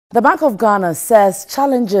The Bank of Ghana says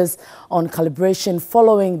challenges on calibration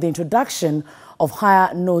following the introduction of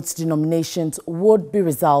higher notes denominations would be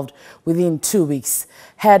resolved within 2 weeks.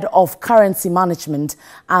 Head of Currency Management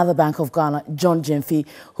at the Bank of Ghana, John Jemfi,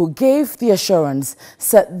 who gave the assurance,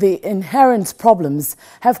 said the inherent problems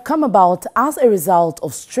have come about as a result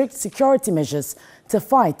of strict security measures to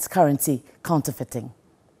fight currency counterfeiting.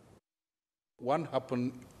 One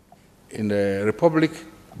happened in the Republic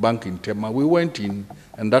Bank in Tema. We went in,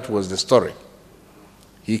 and that was the story.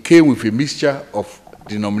 He came with a mixture of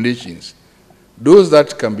denominations. Those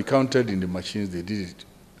that can be counted in the machines, they did it.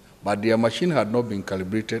 But their machine had not been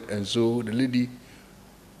calibrated, and so the lady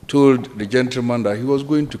told the gentleman that he was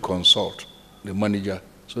going to consult the manager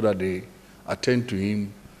so that they attend to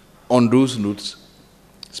him on those notes,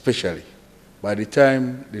 especially. By the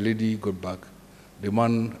time the lady got back, the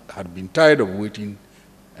man had been tired of waiting,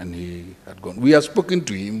 and he had gone. We had spoken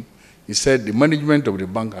to him. He said the management of the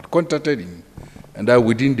bank had contacted him, and that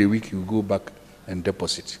within the week he would go back and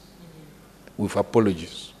deposit with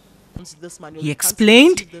apologies. He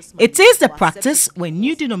explained it is the practice when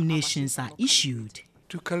new denominations are issued.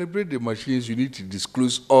 To calibrate the machines, you need to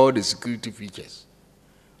disclose all the security features,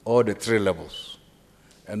 all the 3 levels.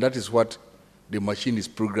 And that is what the machine is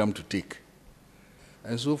programmed to take.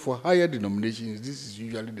 And so for higher denominations, this is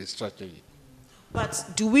usually the strategy. But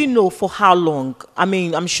do we know for how long? I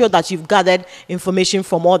mean, I'm sure that you've gathered information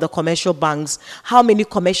from all the commercial banks. How many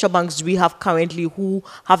commercial banks do we have currently who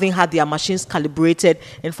haven't had their machines calibrated?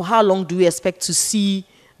 And for how long do we expect to see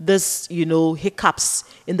this, hiccups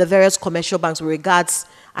in the various commercial banks with regards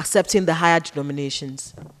accepting the higher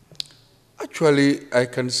denominations? Actually, I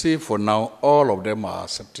can say for now, all of them are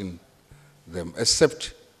accepting them,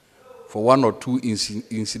 except for 1 or 2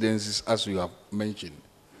 incidences, as you have mentioned.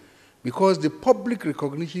 Because the public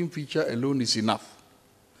recognition feature alone is enough.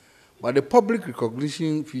 But the public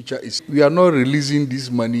recognition feature is, we are not releasing this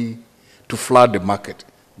money to flood the market.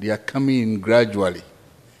 They are coming in gradually,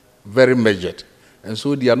 very measured. And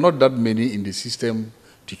so there are not that many in the system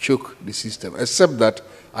to choke the system, except that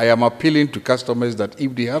I am appealing to customers that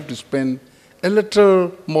if they have to spend a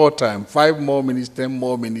little more time, 5 more minutes, 10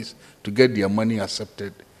 more minutes to get their money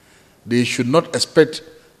accepted, they should not expect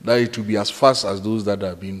that it will be as fast as those that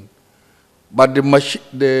have been. But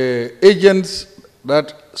the agents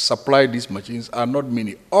that supply these machines are not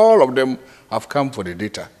many. All of them have come for the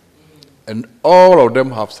data, and all of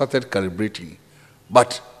them have started calibrating.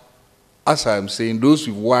 But as I am saying, those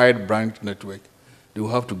with wide branch network, they will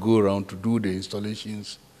have to go around to do the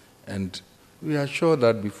installations, and we are sure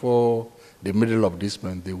that before the middle of this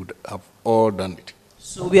month, they would have all done it.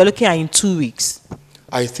 So we are looking at in 2 weeks?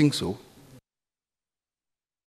 I think so.